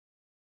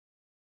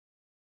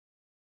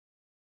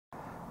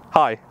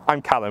Hi,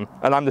 I'm Callum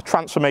and I'm the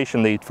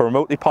Transformation Lead for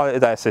Remotely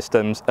Piloted Air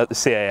Systems at the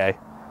CAA.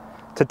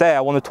 Today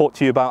I want to talk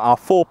to you about our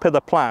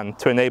 4-pillar plan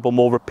to enable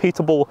more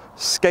repeatable,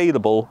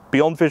 scalable,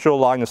 beyond visual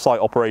line of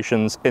sight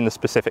operations in the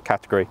specific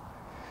category.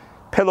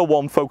 Pillar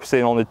 1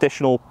 focusing on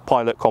additional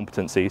pilot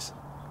competencies.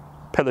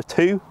 Pillar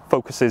 2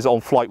 focuses on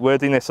flight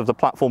worthiness of the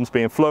platforms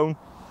being flown.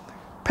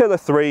 Pillar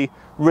 3,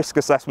 risk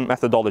assessment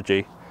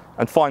methodology.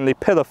 And finally,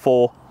 Pillar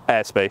 4,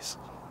 airspace.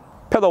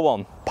 Pillar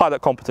 1,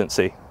 pilot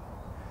competency.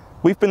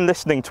 We've been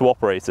listening to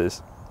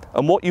operators,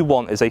 and what you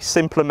want is a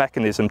simpler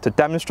mechanism to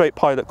demonstrate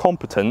pilot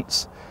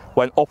competence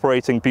when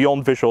operating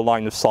beyond visual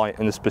line of sight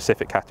in a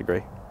specific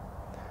category.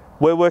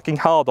 We're working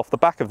hard off the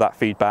back of that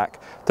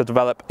feedback to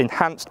develop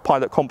enhanced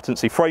pilot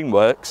competency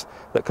frameworks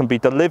that can be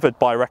delivered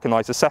by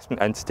recognised assessment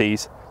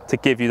entities to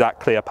give you that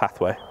clear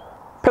pathway.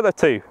 Pillar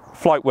 2,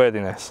 flight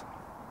worthiness.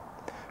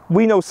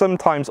 We know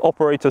sometimes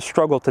operators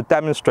struggle to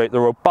demonstrate the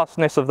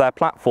robustness of their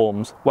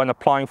platforms when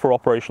applying for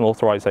operational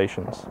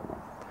authorisations.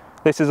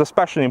 This is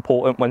especially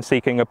important when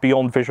seeking a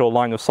beyond visual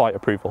line of sight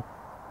approval.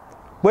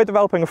 We're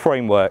developing a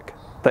framework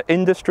that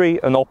industry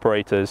and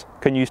operators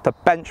can use to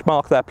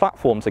benchmark their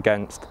platforms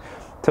against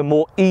to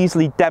more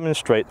easily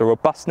demonstrate the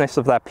robustness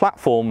of their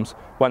platforms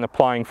when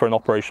applying for an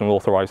operational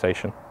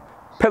authorisation.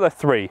 Pillar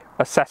 3,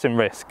 assessing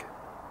risk.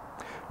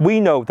 We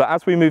know that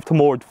as we move to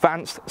more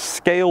advanced,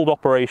 scaled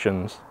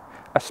operations,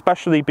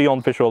 especially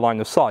beyond visual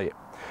line of sight,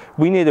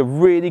 we need a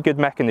really good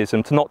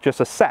mechanism to not just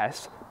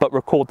assess, but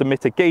record the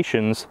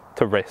mitigations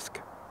to risk.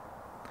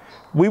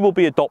 We will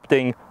be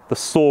adopting the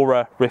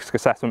SORA risk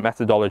assessment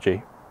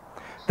methodology.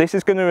 This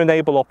is going to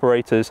enable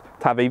operators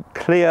to have a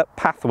clear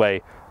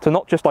pathway to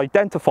not just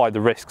identify the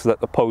risks that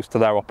are posed to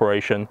their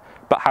operation,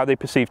 but how they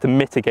perceive to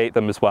mitigate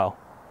them as well.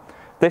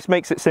 This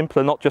makes it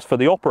simpler not just for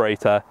the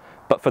operator,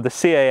 but for the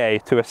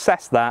CAA to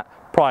assess that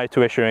prior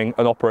to issuing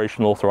an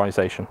operational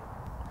authorisation.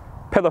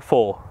 Pillar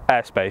 4,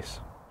 airspace.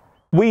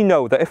 We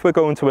know that if we're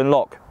going to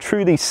unlock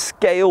truly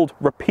scaled,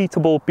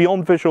 repeatable,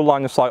 beyond visual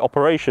line of sight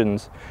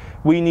operations,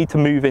 we need to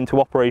move into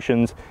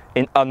operations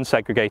in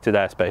unsegregated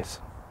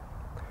airspace.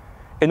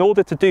 In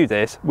order to do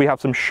this, we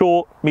have some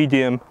short,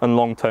 medium and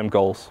long-term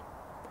goals.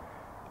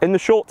 In the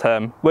short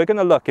term, we're going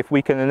to look if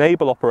we can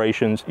enable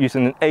operations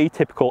using an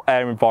atypical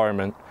air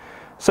environment,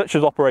 such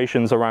as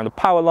operations around a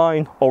power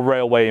line or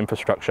railway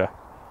infrastructure.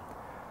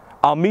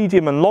 Our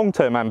medium and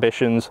long-term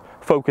ambitions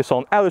focus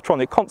on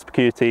electronic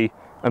conspicuity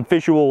and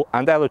visual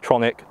and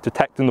electronic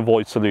detect and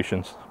avoid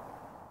solutions.